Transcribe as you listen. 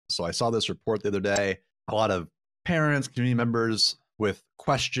So I saw this report the other day, a lot of parents, community members with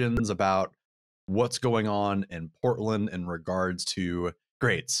questions about what's going on in Portland in regards to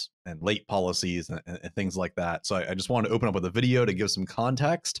grades and late policies and things like that. So I just wanted to open up with a video to give some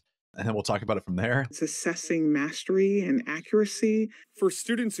context, and then we'll talk about it from there. It's assessing mastery and accuracy. For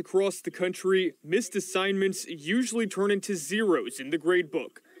students across the country, missed assignments usually turn into zeros in the grade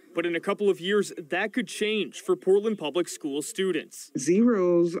book. But in a couple of years, that could change for Portland Public School students.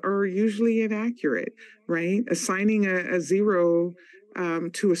 Zeros are usually inaccurate, right? Assigning a zero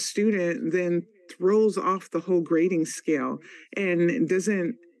to a student then throws off the whole grading scale and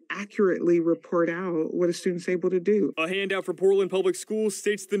doesn't accurately report out what a student's able to do. A handout for Portland Public Schools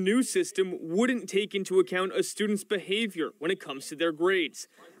states the new system wouldn't take into account a student's behavior when it comes to their grades.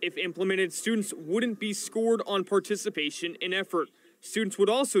 If implemented, students wouldn't be scored on participation and effort. Students would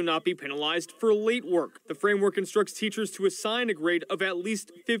also not be penalized for late work. The framework instructs teachers to assign a grade of at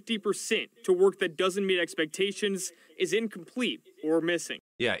least 50% to work that doesn't meet expectations, is incomplete, or missing.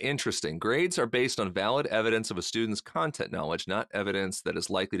 Yeah, interesting. Grades are based on valid evidence of a student's content knowledge, not evidence that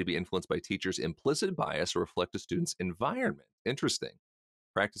is likely to be influenced by teachers' implicit bias or reflect a student's environment. Interesting.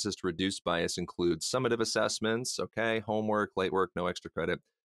 Practices to reduce bias include summative assessments, okay, homework, late work, no extra credit.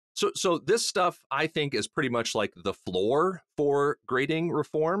 So this stuff, I think, is pretty much like the floor for grading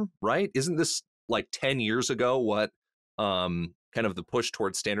reform, right? Isn't this like 10 years ago what kind of the push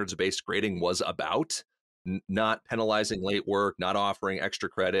towards standards-based grading was about? Not penalizing late work, not offering extra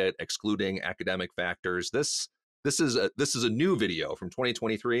credit, excluding academic factors. This is a new video from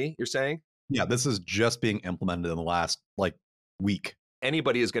 2023, you're saying? Yeah, this is just being implemented in the last week.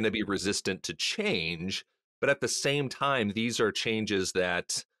 Anybody is going to be resistant to change, but at the same time, these are changes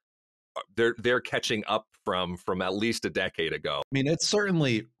that they're catching up from at least a decade ago. I mean, it's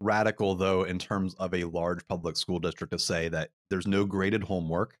certainly radical, though, in terms of a large public school district to say that there's no graded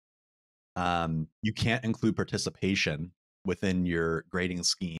homework. You can't include participation within your grading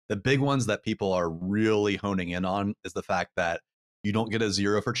scheme. The big ones that people are really honing in on is the fact that you don't get a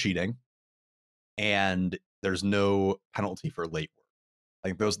zero for cheating, and there's no penalty for late work. I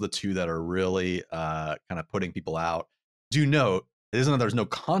think those are the two that are really kind of putting people out. Do note, it isn't that there's no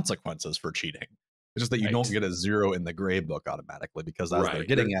consequences for cheating. It's just that you don't get a zero in the grade book automatically, because as they're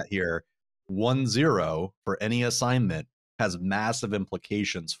getting at here, 1-0 for any assignment has massive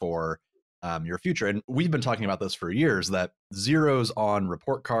implications for your future. And we've been talking about this for years, that zeros on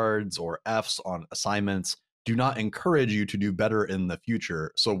report cards or Fs on assignments do not encourage you to do better in the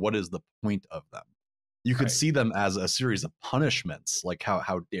future. So what is the point of them? You could see them as a series of punishments, like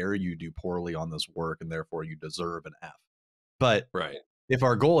how dare you do poorly on this work and therefore you deserve an F. But if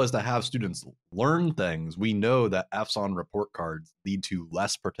our goal is to have students learn things, we know that Fs on report cards lead to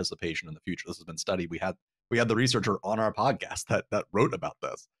less participation in the future. This has been studied. We had the researcher on our podcast that wrote about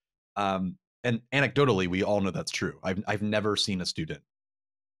this. And anecdotally, we all know that's true. I've never seen a student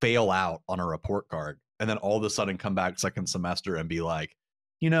fail out on a report card and then all of a sudden come back second semester and be like,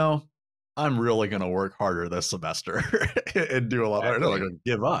 I'm really going to work harder this semester and do a lot better. No, I'm going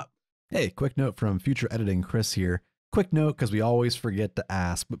to give up. Hey, quick note from future editing Chris here. Quick note, because we always forget to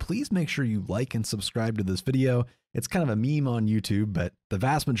ask, but please make sure you like and subscribe to this video. It's kind of a meme on YouTube, but the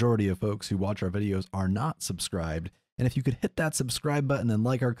vast majority of folks who watch our videos are not subscribed. And if you could hit that subscribe button and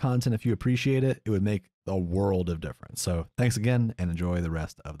like our content if you appreciate it, it would make a world of difference. So thanks again and enjoy the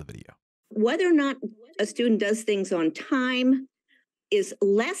rest of the video. Whether or not a student does things on time is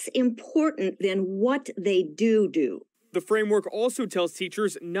less important than what they do. The framework also tells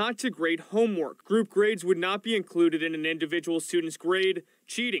teachers not to grade homework. Group grades would not be included in an individual student's grade.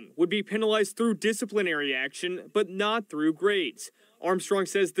 Cheating would be penalized through disciplinary action, but not through grades. Armstrong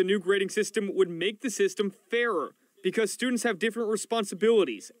says the new grading system would make the system fairer because students have different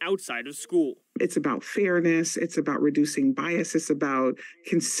responsibilities outside of school. It's about fairness. It's about reducing bias. It's about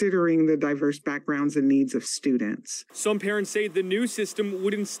considering the diverse backgrounds and needs of students. Some parents say the new system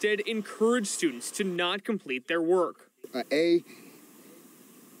would instead encourage students to not complete their work. A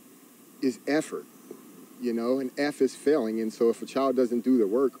is effort, and F is failing. And so if a child doesn't do their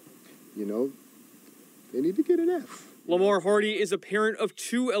work, they need to get an F. Lamar Hardy is a parent of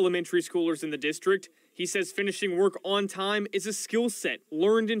 2 elementary schoolers in the district. He says finishing work on time is a skill set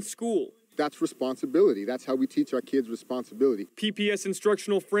learned in school. That's responsibility. That's how we teach our kids responsibility. PPS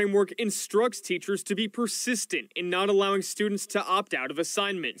instructional framework instructs teachers to be persistent in not allowing students to opt out of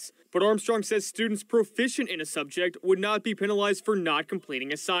assignments. But Armstrong says students proficient in a subject would not be penalized for not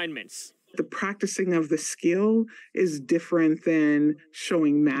completing assignments. The practicing of the skill is different than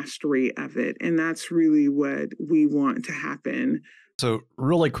showing mastery of it. And that's really what we want to happen. So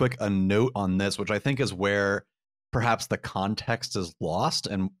really quick, a note on this, which I think is where perhaps the context is lost,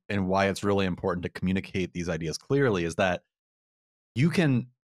 and why it's really important to communicate these ideas clearly is that you can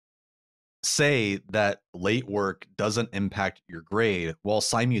say that late work doesn't impact your grade while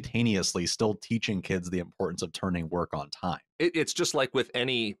simultaneously still teaching kids the importance of turning work on time. It's just like with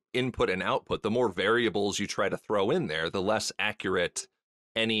any input and output. The more variables you try to throw in there, the less accurate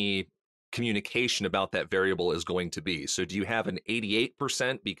any communication about that variable is going to be. So do you have an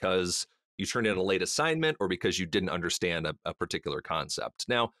 88% because you turned in a late assignment, or because you didn't understand a particular concept?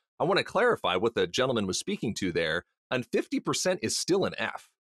 Now, I want to clarify what the gentleman was speaking to there. And 50% is still an F.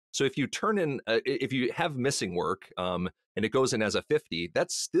 So if you turn in, if you have missing work and it goes in as a 50,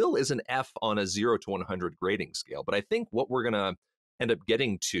 that still is an F on a 0 to 100 grading scale. But I think what we're going to end up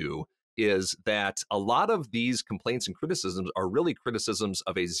getting to is that a lot of these complaints and criticisms are really criticisms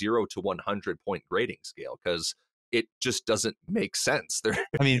of a 0 to 100 point grading scale, because it just doesn't make sense.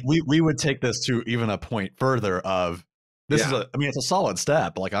 I mean, we would take this to even a point further of this is I mean, it's a solid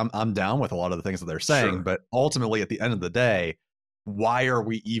step. Like I'm down with a lot of the things that they're saying, Sure. but ultimately at the end of the day, why are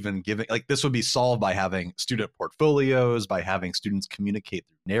we even giving, like, this would be solved by having student portfolios, by having students communicate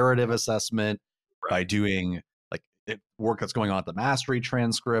through narrative assessment, by doing like work that's going on at the mastery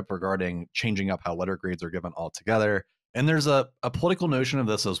transcript regarding changing up how letter grades are given altogether. And there's a political notion of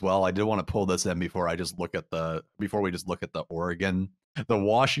this as well. I did want to pull this in before we just look at the Oregon, the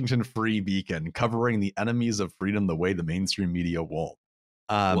Washington Free Beacon, covering the enemies of freedom the way the mainstream media won't.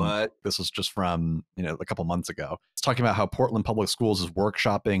 What? This was just from, a couple months ago. It's talking about how Portland Public Schools is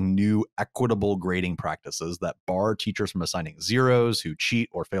workshopping new equitable grading practices that bar teachers from assigning zeros who cheat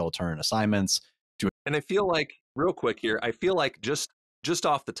or fail to turn in assignments. And I feel like, real quick here, I feel like just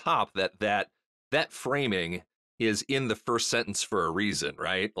off the top that framing is in the first sentence for a reason,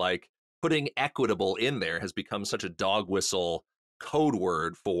 right? Like, putting equitable in there has become such a dog whistle code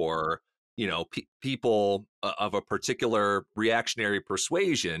word for people of a particular reactionary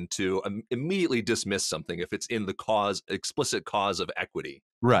persuasion to immediately dismiss something if it's in the explicit cause of equity.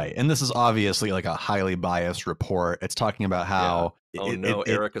 Right. And this is obviously like a highly biased report. It's talking about how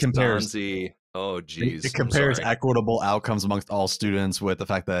Erica compares, Stanzi. Oh, geez. it compares equitable outcomes amongst all students with the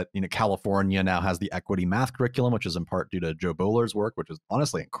fact that, California now has the equity math curriculum, which is in part due to Joe Bowler's work, which is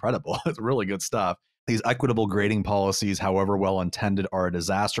honestly incredible. It's really good stuff. These equitable grading policies, however well intended, are a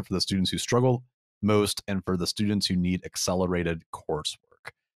disaster for the students who struggle most and for the students who need accelerated coursework.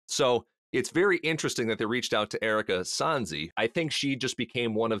 So it's very interesting that they reached out to Erica Sanzi. I think she just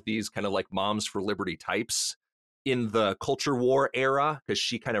became one of these kind of like moms for liberty types in the culture war era, because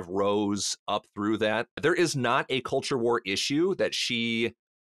she kind of rose up through that. There is not a culture war issue that she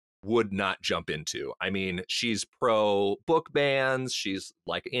would not jump into. I mean, she's pro book bans. She's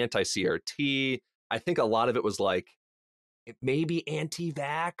like anti-CRT. I think a lot of it was like maybe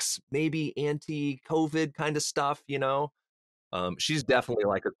anti-vax, maybe anti-COVID kind of stuff, She's definitely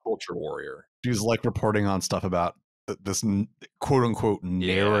like a culture warrior. She's like reporting on stuff about this quote unquote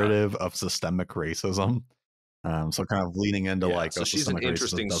narrative of systemic racism. So kind of leaning into so she's an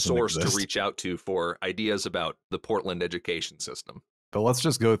interesting source to reach out to for ideas about the Portland education system. But let's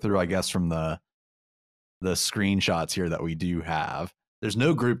just go through, I guess, from the screenshots here that we do have. There's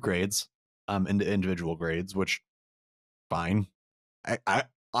no group grades into individual grades, which fine.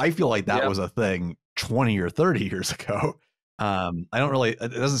 I feel like that was a thing 20 or 30 years ago. It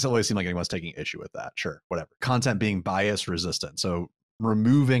doesn't always seem like anyone's taking issue with that. Sure, whatever. Content being bias resistant. So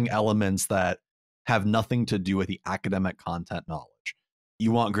removing elements that have nothing to do with the academic content knowledge.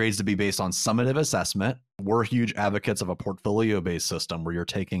 You want grades to be based on summative assessment. We're huge advocates of a portfolio-based system where you're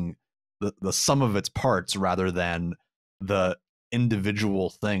taking the sum of its parts rather than the individual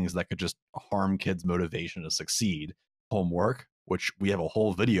things that could just harm kids' motivation to succeed. Homework, which we have a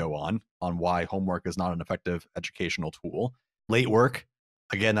whole video on why homework is not an effective educational tool. Late work,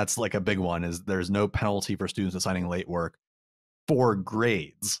 again, that's like a big one, is there's no penalty for students assigning late work for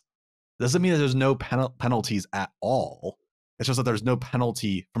grades. Doesn't mean that there's no penalties at all. It's just that there's no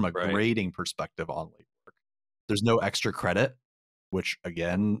penalty from a grading perspective on late work. There's no extra credit, which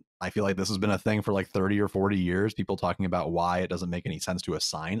again, I feel like this has been a thing for like 30 or 40 years, people talking about why it doesn't make any sense to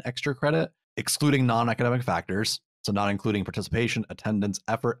assign extra credit, excluding non-academic factors. So not including participation, attendance,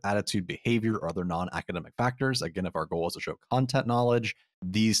 effort, attitude, behavior, or other non-academic factors. Again, if our goal is to show content knowledge,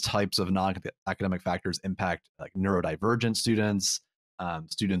 these types of non-academic factors impact like neurodivergent students,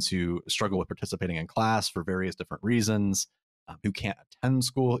 students who struggle with participating in class for various different reasons, who can't attend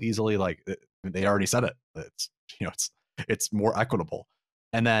school easily. Like they already said it. It's more equitable.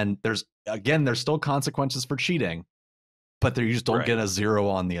 And then there's still consequences for cheating, but you just don't get a 0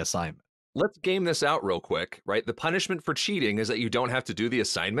 on the assignment. Let's game this out real quick, right? The punishment for cheating is that you don't have to do the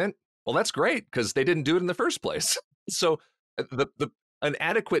assignment. Well, that's great because they didn't do it in the first place. So an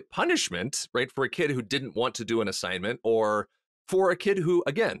adequate punishment, right, for a kid who didn't want to do an assignment, or for a kid who,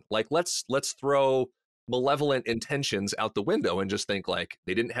 again, like let's throw malevolent intentions out the window and just think like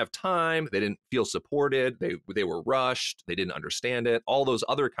they didn't have time, they didn't feel supported, they were rushed, they didn't understand it, all those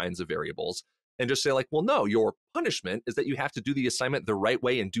other kinds of variables, and just say like, well, no, your punishment is that you have to do the assignment the right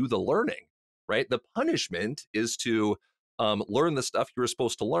way and do the learning, right? The punishment is to learn the stuff you were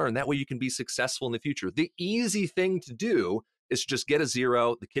supposed to learn. That way you can be successful in the future. The easy thing to do is just get a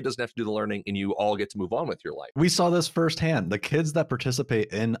 0. The kid doesn't have to do the learning and you all get to move on with your life. We saw this firsthand. The kids that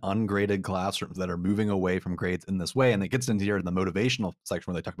participate in ungraded classrooms that are moving away from grades in this way, and it gets into here in the motivational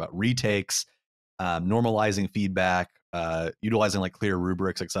section where they talk about retakes, normalizing feedback, utilizing like clear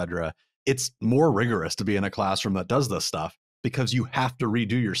rubrics, etc. It's more rigorous to be in a classroom that does this stuff because you have to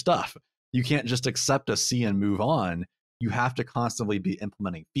redo your stuff. You can't just accept a C and move on. You have to constantly be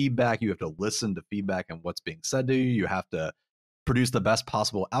implementing feedback. You have to listen to feedback and what's being said to you. You have to produce the best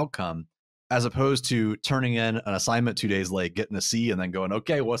possible outcome, as opposed to turning in an assignment 2 days late, getting a C, and then going,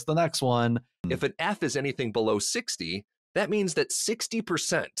 okay, what's the next one? If an F is anything below 60, that means that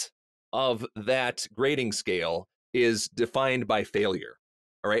 60% of that grading scale is defined by failure.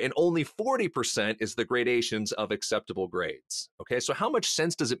 All right. And only 40% is the gradations of acceptable grades. Okay. So how much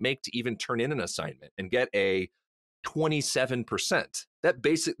sense does it make to even turn in an assignment and get a 27%?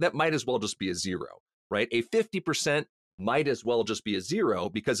 That might as well just be a 0, right? A 50% might as well just be a 0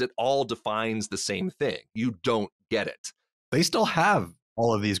 because it all defines the same thing. You don't get it. They still have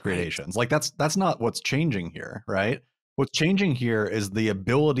all of these gradations. Like that's not what's changing here, right? What's changing here is the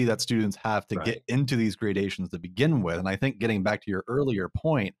ability that students have to get into these gradations to begin with. And I think getting back to your earlier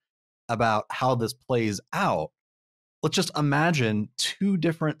point about how this plays out, let's just imagine 2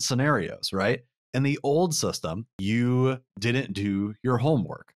 different scenarios, right? In the old system, you didn't do your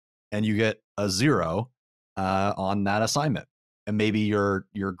homework and you get a 0 on that assignment. And maybe your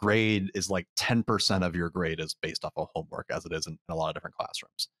grade is like 10% of your grade is based off of homework, as it is in a lot of different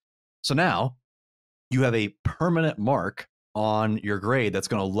classrooms. So now you have a permanent mark on your grade that's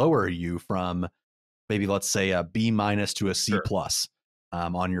going to lower you from maybe, let's say, a B- to a C+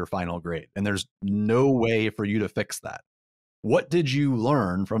 on your final grade. And there's no way for you to fix that. What did you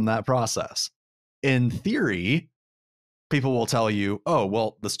learn from that process? In theory, people will tell you, oh,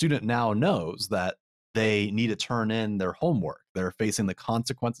 well, the student now knows that they need to turn in their homework. They're facing the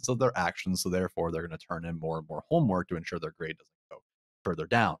consequences of their actions, so therefore they're going to turn in more and more homework to ensure their grade doesn't go further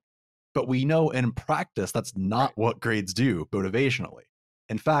down. But we know in practice that's not what grades do motivationally.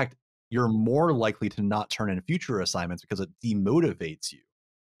 In fact, you're more likely to not turn in future assignments because it demotivates you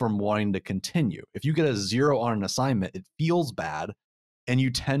from wanting to continue. If you get a 0 on an assignment, it feels bad, and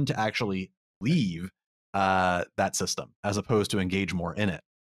you tend to actually leave that system as opposed to engage more in it.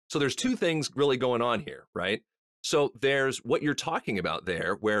 So there's 2 things really going on here, right? So there's what you're talking about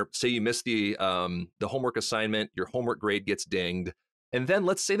there, where say you miss the homework assignment, your homework grade gets dinged, and then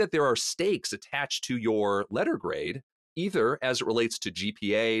let's say that there are stakes attached to your letter grade, either as it relates to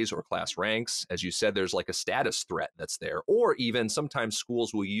GPAs or class ranks. As you said, there's like a status threat that's there, or even sometimes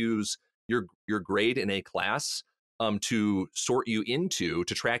schools will use your grade in a class to sort you into,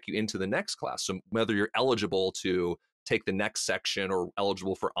 to track you into the next class. So whether you're eligible to take the next section or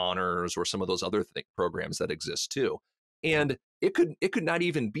eligible for honors or some of those other programs that exist too. And it could not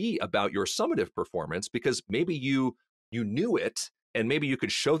even be about your summative performance, because maybe you knew it and maybe you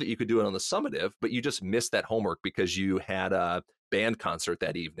could show that you could do it on the summative, but you just missed that homework because you had a band concert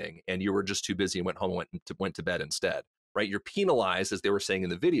that evening and you were just too busy and went home and went to bed instead, right? You're penalized, as they were saying in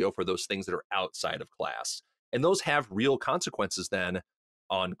the video, for those things that are outside of class. And those have real consequences then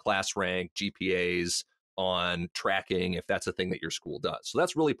on class rank, GPAs, on tracking, if that's a thing that your school does. So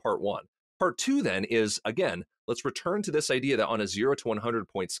that's really part 1. Part 2 then is, again, let's return to this idea that on a 0 to 100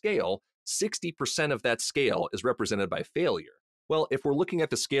 point scale, 60% of that scale is represented by failure. Well, if we're looking at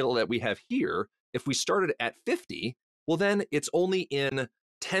the scale that we have here, if we started at 50, well, then it's only in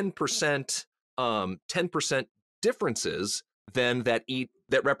 10% differences then that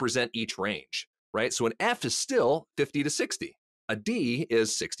represent each range, right? So an F is still 50 to 60. A D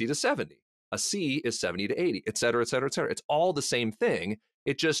is 60 to 70. A C is 70 to 80, et cetera, et cetera, et cetera. It's all the same thing.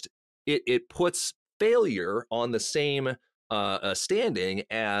 It just, it puts failure on the same standing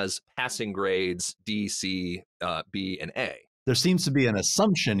as passing grades D, C, B, and A. There seems to be an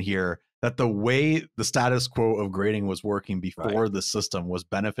assumption here that the way the status quo of grading was working before the system was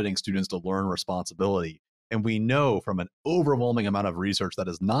benefiting students to learn responsibility. And we know from an overwhelming amount of research that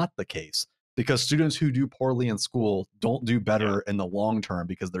is not the case, because students who do poorly in school don't do better in the long term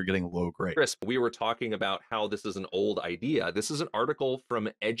because they're getting low grades. Chris, we were talking about how this is an old idea. This is an article from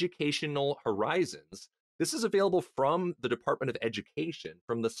Educational Horizons. This is available from the Department of Education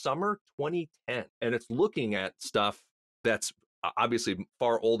from the summer 2010. And it's looking at stuff that's obviously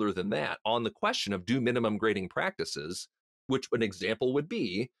far older than that on the question of do minimum grading practices, which an example would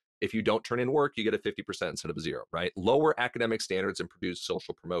be if you don't turn in work, you get a 50% instead of a 0, right? Lower academic standards and produce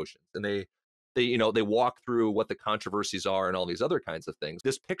social promotions. And they walk through what the controversies are and all these other kinds of things.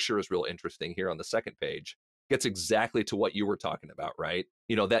 This picture is real interesting here on the second page. Gets exactly to what you were talking about, right?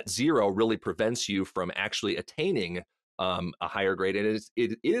 That 0 really prevents you from actually attaining a higher grade. And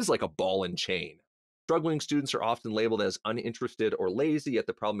it is like a ball and chain. Struggling students are often labeled as uninterested or lazy, yet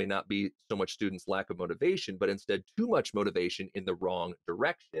the problem may not be so much students' lack of motivation, but instead too much motivation in the wrong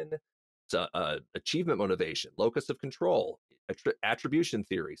direction. So, achievement motivation, locus of control, attribution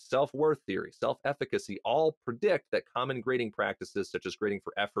theory, self-worth theory, self-efficacy all predict that common grading practices such as grading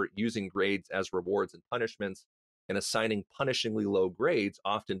for effort, using grades as rewards and punishments, and assigning punishingly low grades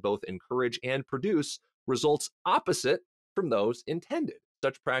often both encourage and produce results opposite from those intended.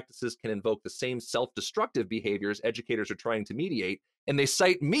 Such practices can invoke the same self-destructive behaviors educators are trying to mediate, and they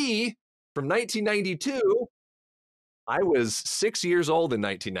cite me from 1992. I was 6 years old in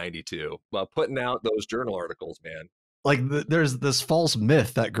 1992 while putting out those journal articles, man. Like there's this false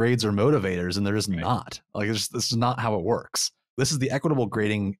myth that grades are motivators, and they're just not. Like this is not how it works. This is the equitable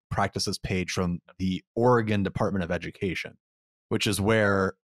grading practices page from the Oregon Department of Education, which is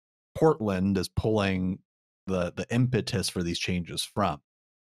where Portland is pulling the impetus for these changes from.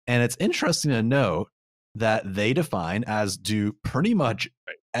 And it's interesting to note that they define, as do pretty much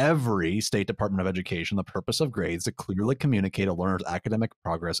every state department of education, the purpose of grades to clearly communicate a learner's academic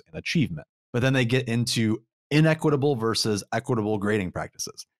progress and achievement. But then they get into inequitable versus equitable grading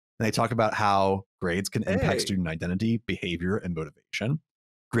practices. And they talk about how grades can impact student identity, behavior, and motivation.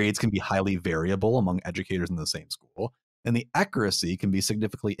 Grades can be highly variable among educators in the same school, and the accuracy can be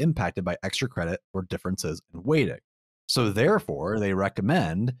significantly impacted by extra credit or differences in weighting. So therefore, they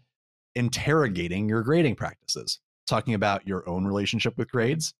recommend interrogating your grading practices, talking about your own relationship with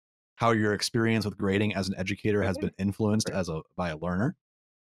grades, how your experience with grading as an educator has been influenced by a learner.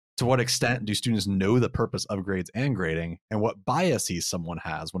 To what extent do students know the purpose of grades and grading, and what biases someone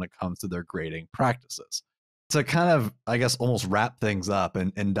has when it comes to their grading practices? To kind of, I guess, almost wrap things up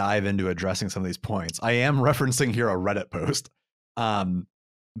and dive into addressing some of these points, I am referencing here a Reddit post,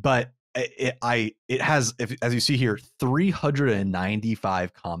 but it has, as you see here,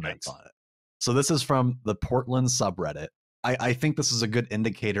 395 comments on it. So this is from the Portland subreddit. I think this is a good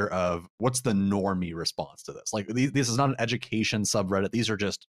indicator of what's the normie response to this. Like this is not an education subreddit. These are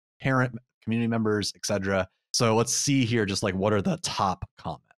just parent, community members, etc. So let's see here, just like what are the top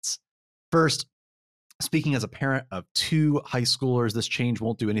comments. First, speaking as a parent of 2 high schoolers, this change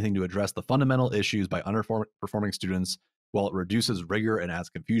won't do anything to address the fundamental issues by underperforming students, while it reduces rigor and adds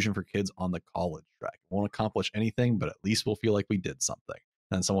confusion for kids on the college track. It won't accomplish anything, but at least we'll feel like we did something.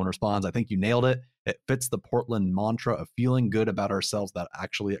 And someone responds, I think you nailed it. It fits the Portland mantra of feeling good about ourselves without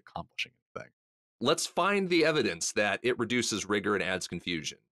actually accomplishing anything. Let's find the evidence that it reduces rigor and adds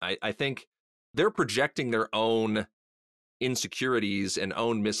confusion. I think they're projecting their own insecurities and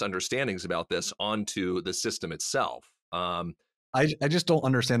own misunderstandings about this onto the system itself. I just don't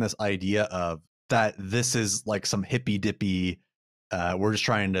understand this idea of that this is like some hippy dippy, we're just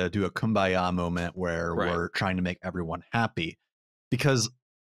trying to do a kumbaya moment where we're trying to make everyone happy. Because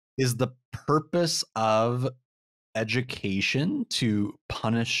is the purpose of education to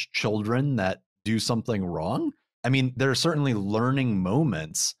punish children that do something wrong? I mean, there are certainly learning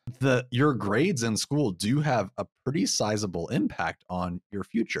moments. Your grades in school do have a pretty sizable impact on your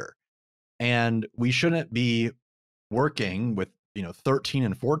future. And we shouldn't be working with 13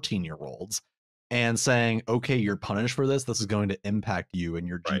 and 14-year-olds and saying, okay, you're punished for this. This is going to impact you and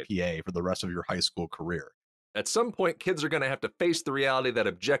your GPA for the rest of your high school career. At some point, kids are going to have to face the reality that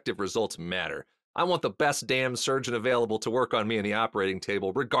objective results matter. I want the best damn surgeon available to work on me in the operating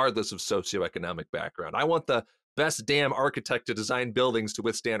table, regardless of socioeconomic background. I want the best damn architect to design buildings to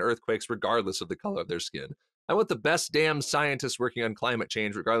withstand earthquakes, regardless of the color of their skin. I want the best damn scientists working on climate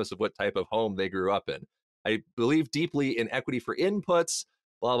change, regardless of what type of home they grew up in. I believe deeply in equity for inputs,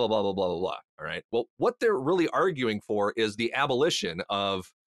 blah, blah, blah, blah, blah, blah, blah. All right. Well, what they're really arguing for is the abolition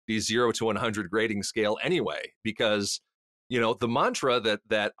of the 0 to 100 grading scale anyway, because the mantra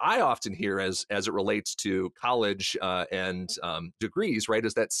that I often hear as it relates to college and degrees, right,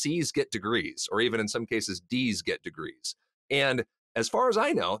 is that C's get degrees, or even in some cases D's get degrees. And as far as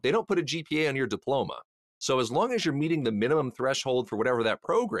I know, they don't put a GPA on your diploma. So as long as you're meeting the minimum threshold for whatever that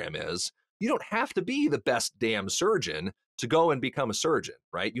program is, you don't have to be the best damn surgeon to go and become a surgeon,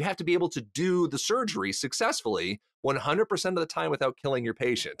 right? You have to be able to do the surgery successfully 100% of the time without killing your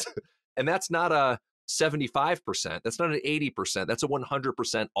patient. And that's not a 75%, that's not an 80%, that's a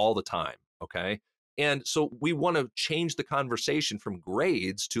 100% all the time, okay? And so we want to change the conversation from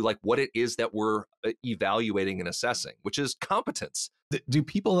grades to like what it is that we're evaluating and assessing, which is competence. Do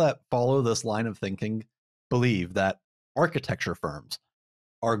people that follow this line of thinking believe that architecture firms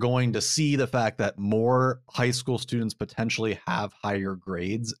are going to see the fact that more high school students potentially have higher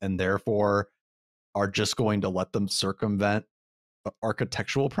grades and therefore are just going to let them circumvent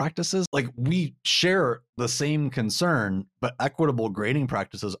architectural practices? Like, we share the same concern, but equitable grading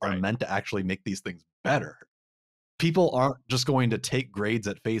practices are meant to actually make these things better. People aren't just going to take grades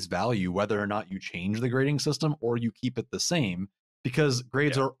at face value, whether or not you change the grading system or you keep it the same, because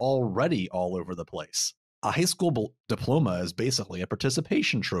grades are already all over the place. A high school diploma is basically a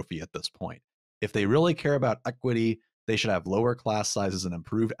participation trophy at this point. If they really care about equity, they should have lower class sizes and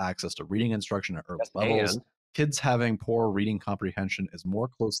improved access to reading instruction at early levels. Kids having poor reading comprehension is more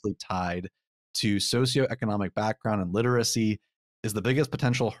closely tied to socioeconomic background, and literacy is the biggest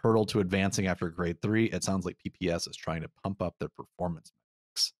potential hurdle to advancing after grade 3. It sounds like PPS is trying to pump up their performance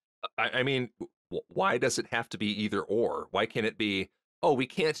metrics. I mean, why does it have to be either or? Why can't it be, oh, we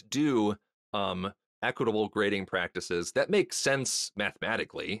can't do equitable grading practices? That makes sense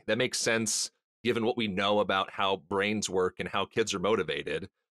mathematically. That makes sense given what we know about how brains work and how kids are motivated,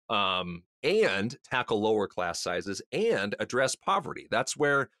 and tackle lower class sizes and address poverty. That's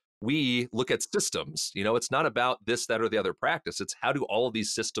where we look at systems. You know, it's not about this, that, or the other practice. It's how do all of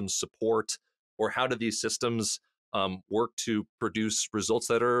these systems support, or how do these systems work to produce results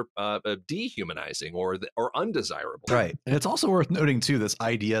that are dehumanizing or undesirable. Right. And it's also worth noting too, this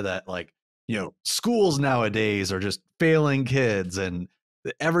idea that, like, you know, schools nowadays are just failing kids and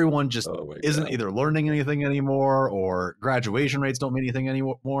everyone just isn't either learning anything anymore or graduation rates don't mean anything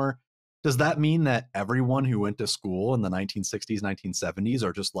anymore. Does that mean that everyone who went to school in the 1960s, 1970s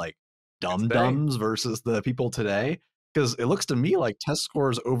are just like dum-dums versus the people today? Because it looks to me like test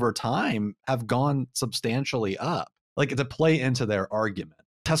scores over time have gone substantially up. Like, to play into their argument,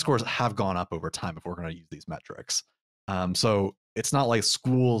 test scores have gone up over time if we're going to use these metrics. So it's not like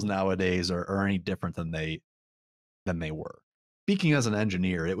schools nowadays are any different than they were. Speaking as an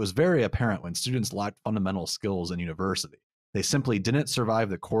engineer, it was very apparent when students lacked fundamental skills in university. They simply didn't survive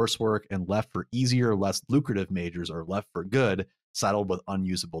the coursework and left for easier, less lucrative majors, or left for good, saddled with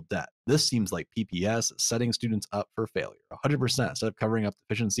unusable debt. This seems like PPS is setting students up for failure. 100%. Instead of covering up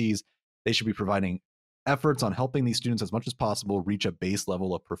deficiencies, they should be providing efforts on helping these students as much as possible reach a base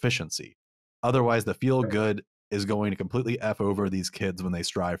level of proficiency. Otherwise, the feel good is going to completely F over these kids when they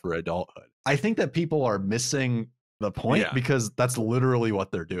strive for adulthood. I think that people are missing the point because that's literally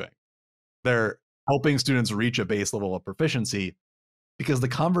what they're doing. They're helping students reach a base level of proficiency because the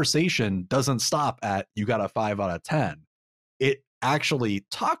conversation doesn't stop at you got a 5 out of 10. It actually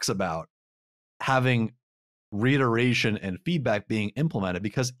talks about having reiteration and feedback being implemented,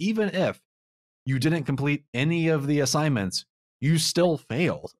 because even if you didn't complete any of the assignments, you still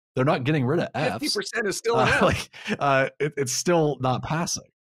failed. They're not getting rid of Fs. 50% is still an F. It's still not passing.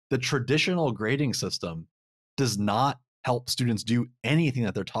 The traditional grading system does not help students do anything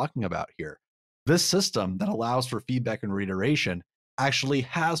that they're talking about here. This system that allows for feedback and reiteration actually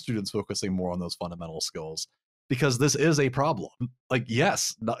has students focusing more on those fundamental skills, because this is a problem. Like,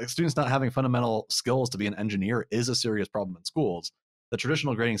 yes, students not having fundamental skills to be an engineer is a serious problem in schools. The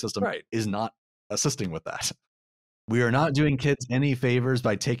traditional grading system is not assisting with that. We are not doing kids any favors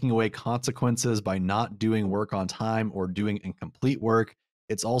by taking away consequences by not doing work on time or doing incomplete work.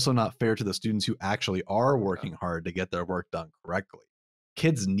 It's also not fair to the students who actually are working hard to get their work done correctly.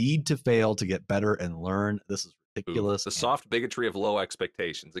 Kids need to fail to get better and learn. This is ridiculous. The soft bigotry of low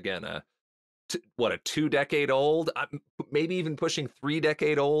expectations. Again, a 2-decade-old, maybe even pushing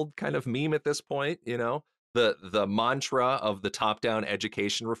 3-decade-old kind of meme at this point. You know, the mantra of the top-down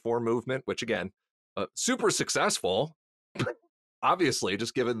education reform movement, which again, super successful, obviously,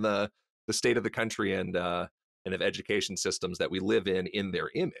 just given the state of the country and of education systems that we live in their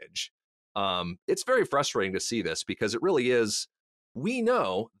image. It's very frustrating to see this, because it really is. We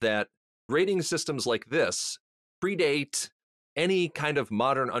know that grading systems like this predate any kind of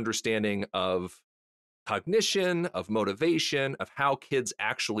modern understanding of cognition, of motivation, of how kids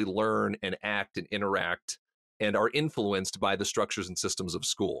actually learn and act and interact and are influenced by the structures and systems of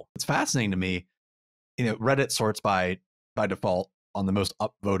school. It's fascinating to me. You know, Reddit sorts by default on the most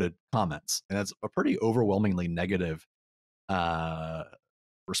upvoted comments, and it's a pretty overwhelmingly negative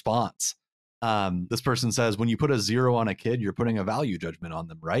response. This person says, when you put a 0 on a kid, you're putting a value judgment on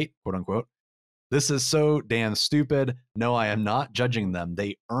them, right? Quote unquote. This is so damn stupid. No, I am not judging them.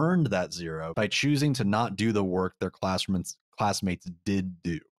 They earned that 0 by choosing to not do the work their classmates did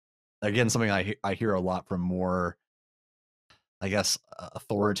do. Again, something I hear a lot from more, I guess,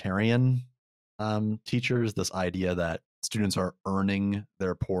 authoritarian teachers, this idea that students are earning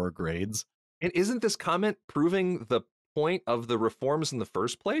their poor grades. And isn't this comment proving the point of the reforms in the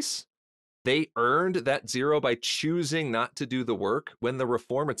first place? They earned that 0 by choosing not to do the work, when the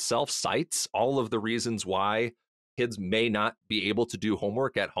reform itself cites all of the reasons why kids may not be able to do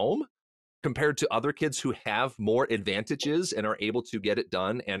homework at home compared to other kids who have more advantages and are able to get it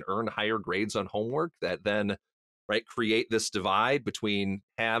done and earn higher grades on homework, that then, right, create this divide between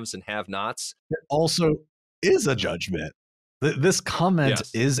haves and have-nots. It also is a judgment. This comment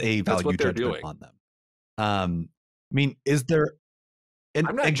Yes, is a that's value what they're judgment doing. on them. I mean, is there? And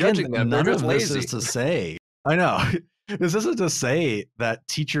I'm not again, judging them. They're none of just this lazy. is to say. I know this isn't to say that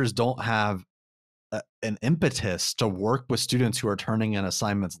teachers don't have an impetus to work with students who are turning in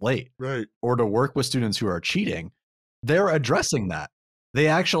assignments late, right, or to work with students who are cheating. They're addressing that. They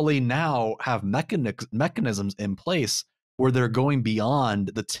actually now have mechanisms in place where they're going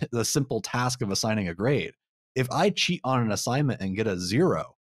beyond the simple task of assigning a grade. If I cheat on an assignment and get a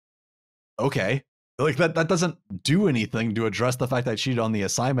 0, okay, like that doesn't do anything to address the fact that I cheated on the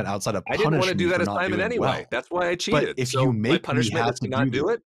assignment outside of I didn't want to punishing do me that for not assignment doing anyway. well. That's why I But cheated. if So you my make me punishment have is to to not do do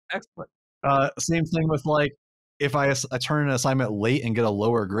this, it. Excellent. same thing with, like, if I turn an assignment late and get a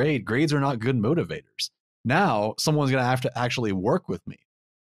lower grade, grades are not good motivators. Now someone's going to have to actually work with me.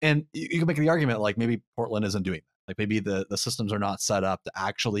 And you can make the argument, like, maybe Portland isn't doing that. Like, maybe the systems are not set up to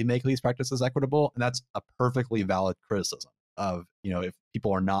actually make these practices equitable. And that's a perfectly valid criticism of, if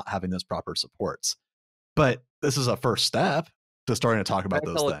people are not having those proper supports. But this is a first step to starting to talk about Can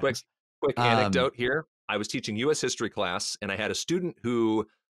I those tell a things. quick anecdote here? I was teaching U.S. history class, and I had a student who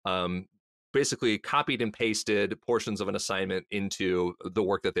basically copied and pasted portions of an assignment into the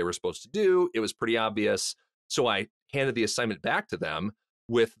work that they were supposed to do. It was pretty obvious. So I handed the assignment back to them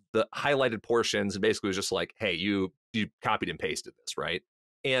with the highlighted portions, and basically was just like, hey, you copied and pasted this, right?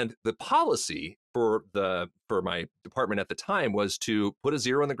 And the policy for my department at the time was to put a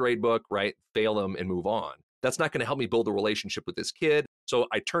 0 in the grade book, right? Fail them and move on. That's not going to help me build a relationship with this kid. So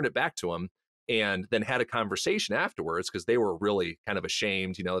I turned it back to him and then had a conversation afterwards, because they were really kind of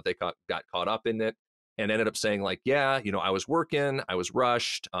ashamed, that they got caught up in it, and ended up saying, like, yeah, I was working, I was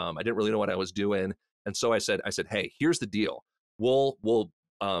rushed, I didn't really know what I was doing. And so I said, hey, here's the deal. We'll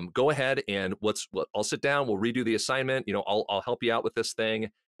go ahead and I'll sit down, we'll redo the assignment, I'll help you out with this thing,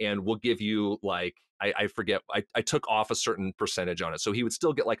 and we'll give you, like, I forget, I took off a certain percentage on it. So he would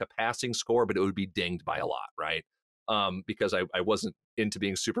still get like a passing score, but it would be dinged by a lot, right? Because I wasn't into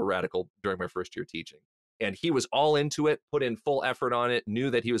being super radical during my first year teaching. And he was all into it, put in full effort on it, knew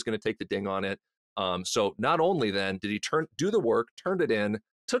that he was going to take the ding on it. So not only then did he do the work, turned it in,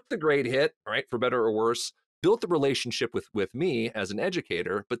 took the grade hit, right, for better or worse, built the relationship with me as an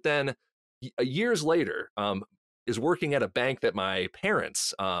educator, but then years later is working at a bank that my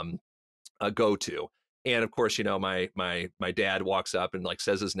parents go to. And of course, my dad walks up and, like,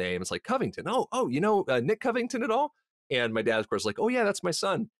 says his name. It's like, Covington. Oh, Nick Covington at all? And my dad, of course, like, oh yeah, that's my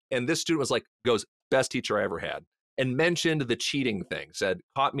son. And this student goes, best teacher I ever had, and mentioned the cheating thing. Said,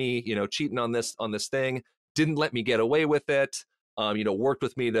 caught me, cheating on this thing. Didn't let me get away with it. Worked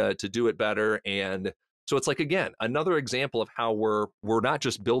with me to do it better. And so it's like, again, another example of how we're not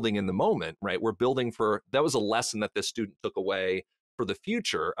just building in the moment, right? We're building that was a lesson that this student took away for the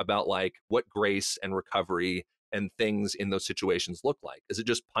future about, like, what grace and recovery and things in those situations look like. Is it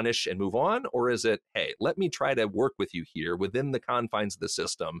just punish and move on? Or is it, hey, let me try to work with you here within the confines of the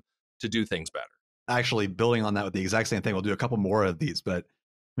system to do things better? Actually, building on that with the exact same thing, we'll do a couple more of these, but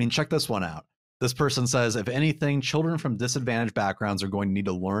I mean, check this one out. This person says, if anything, children from disadvantaged backgrounds are going to need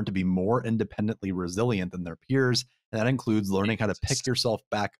to learn to be more independently resilient than their peers, and that includes learning how to pick yourself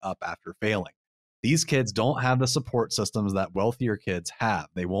back up after failing. These kids don't have the support systems that wealthier kids have.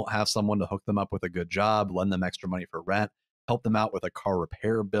 They won't have someone to hook them up with a good job, lend them extra money for rent, help them out with a car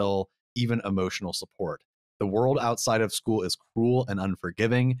repair bill, even emotional support. The world outside of school is cruel and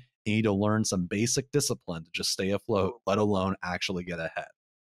unforgiving. You need to learn some basic discipline to just stay afloat, let alone actually get ahead.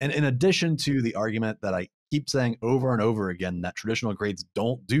 And in addition to the argument that I keep saying over and over again, that traditional grades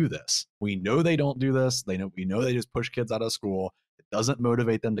don't do this. We know they don't do this. We know they just push kids out of school. It doesn't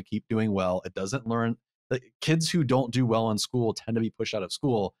motivate them to keep doing well. It doesn't learn. The kids who don't do well in school tend to be pushed out of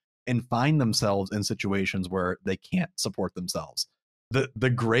school and find themselves in situations where they can't support themselves. The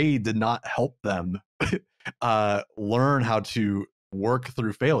grade did not help them learn how to work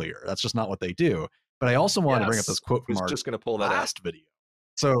through failure. That's just not what they do. But I also wanted to bring up this quote I from was our just going to pull that last video.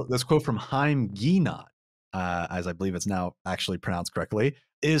 So this quote from Chaim Ginat, as I believe it's now actually pronounced correctly,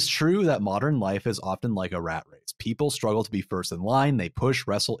 is true that modern life is often like a rat race. People struggle to be first in line. They push,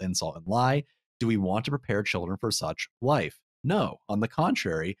 wrestle, insult, and lie. Do we want to prepare children for such life? No. On the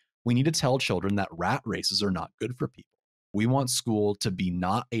contrary, we need to tell children that rat races are not good for people. We want school to be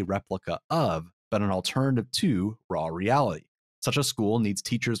not a replica of, but an alternative to raw reality. Such a school needs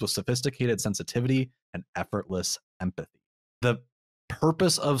teachers with sophisticated sensitivity and effortless empathy. The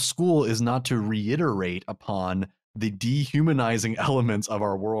purpose of school is not to reiterate upon the dehumanizing elements of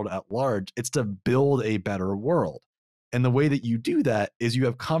our world at large. It's to build a better world. And the way that you do that is you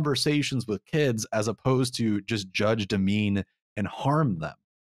have conversations with kids as opposed to just judge, demean, and harm them.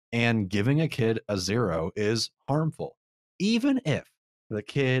 And giving a kid a 0 is harmful. Even if the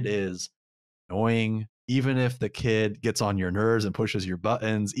kid is annoying, even if the kid gets on your nerves and pushes your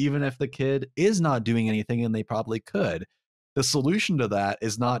buttons, even if the kid is not doing anything and they probably could, the solution to that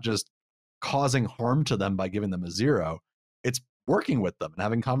is not just causing harm to them by giving them a 0. It's working with them and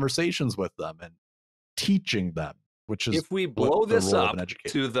having conversations with them and teaching them, which is if we what blow the this role of up an educator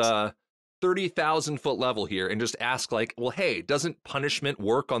to is. the 30,000 foot level here and just ask like, well, hey, doesn't punishment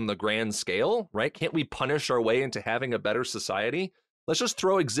work on the grand scale, right? Can't we punish our way into having a better society? Let's just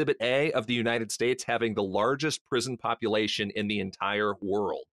throw Exhibit A of the United States having the largest prison population in the entire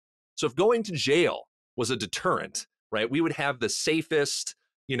world. So if going to jail was a deterrent, right, we would have the safest,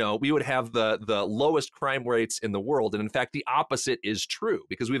 we would have the lowest crime rates in the world. And in fact, the opposite is true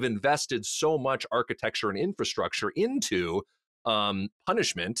because we've invested so much architecture and infrastructure into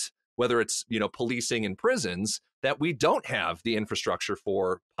punishment, whether it's policing and prisons, that we don't have the infrastructure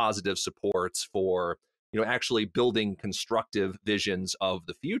for positive supports, for actually building constructive visions of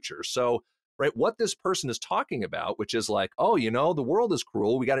the future. So right, what this person is talking about, which is like, oh, the world is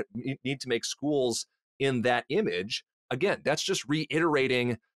cruel, we need to make schools in that image. Again, that's just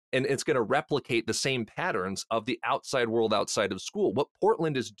reiterating, and it's going to replicate the same patterns of the outside world outside of school. What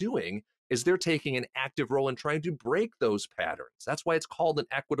Portland is doing is they're taking an active role in trying to break those patterns. That's why it's called an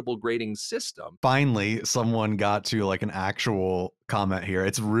equitable grading system. Finally, someone got to like an actual comment here.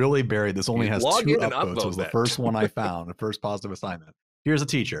 It's really buried. This only has 2 upvotes. It was the first one I found, the first positive assignment. Here's a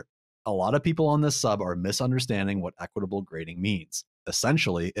teacher. A lot of people on this sub are misunderstanding what equitable grading means.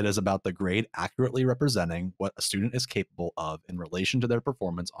 Essentially, it is about the grade accurately representing what a student is capable of in relation to their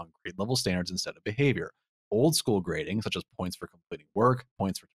performance on grade level standards instead of behavior. Old school grading, such as points for completing work,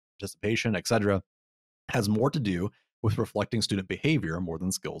 points for participation, etc., has more to do with reflecting student behavior more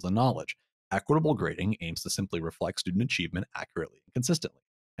than skills and knowledge. Equitable grading aims to simply reflect student achievement accurately and consistently.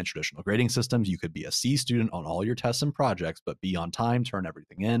 In traditional grading systems, you could be a C student on all your tests and projects, but be on time, turn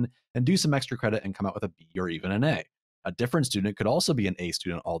everything in, and do some extra credit and come out with a B or even an A. A different student could also be an A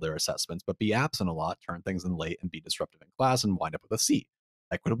student all their assessments, but be absent a lot, turn things in late, and be disruptive in class and wind up with a C.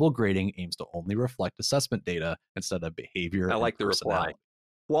 Equitable grading aims to only reflect assessment data instead of behavior. I like the reply.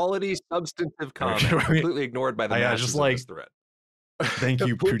 Quality substantive comment, completely ignored by the masses of this thread. Thank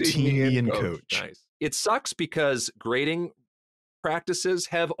you, Poutine and Coach. Nice. It sucks because grading practices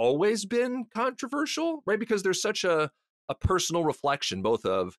have always been controversial, right? Because there's such a personal reflection, both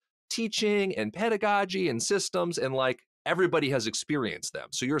of teaching and pedagogy and systems, and like everybody has experienced them.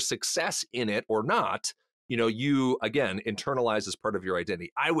 So your success in it or not, you again internalize as part of your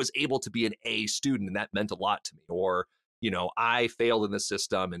identity. I was able to be an A student and that meant a lot to me, or I failed in the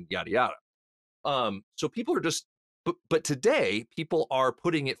system and yada yada. So people are just, but today people are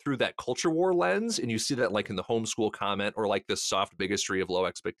putting it through that culture war lens, and you see that like in the homeschool comment or like this soft bigotry of low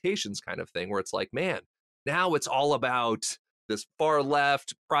expectations kind of thing, where it's like, man, now it's all about this far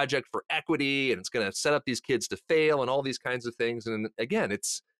left project for equity, and it's going to set up these kids to fail and all these kinds of things. And again,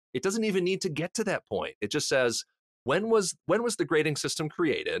 it doesn't even need to get to that point. It just says, when was the grading system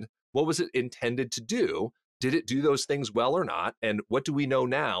created? What was it intended to do? Did it do those things well or not? And what do we know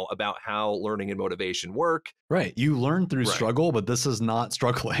now about how learning and motivation work? Right. You learn through struggle, but this is not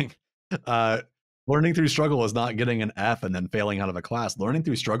struggling. Learning through struggle is not getting an F and then failing out of a class. Learning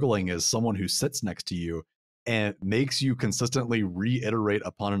through struggling is someone who sits next to you and makes you consistently reiterate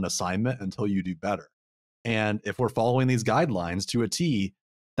upon an assignment until you do better. And if we're following these guidelines to a T,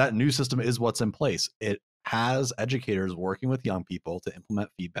 that new system is what's in place. It has educators working with young people to implement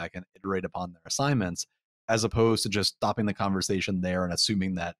feedback and iterate upon their assignments, as opposed to just stopping the conversation there and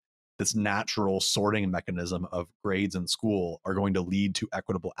assuming that this natural sorting mechanism of grades in school are going to lead to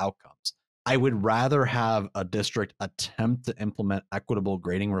equitable outcomes. I would rather have a district attempt to implement equitable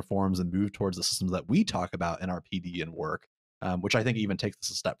grading reforms and move towards the systems that we talk about in our PD and work, which I think even takes this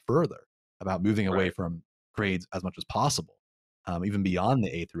a step further about moving away from grades as much as possible. even beyond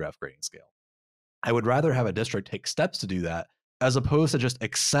the A through F grading scale. I would rather have a district take steps to do that as opposed to just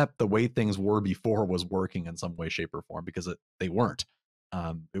accept the way things were before was working in some way, shape, or form, because they weren't.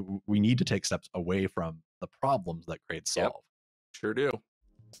 We need to take steps away from the problems that grades solve. Yep, sure do.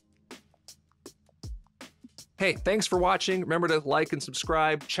 Hey, thanks for watching. Remember to like and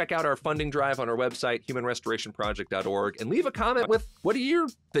subscribe. Check out our funding drive on our website, humanrestorationproject.org, and leave a comment with what do you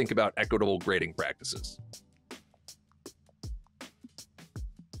think about equitable grading practices?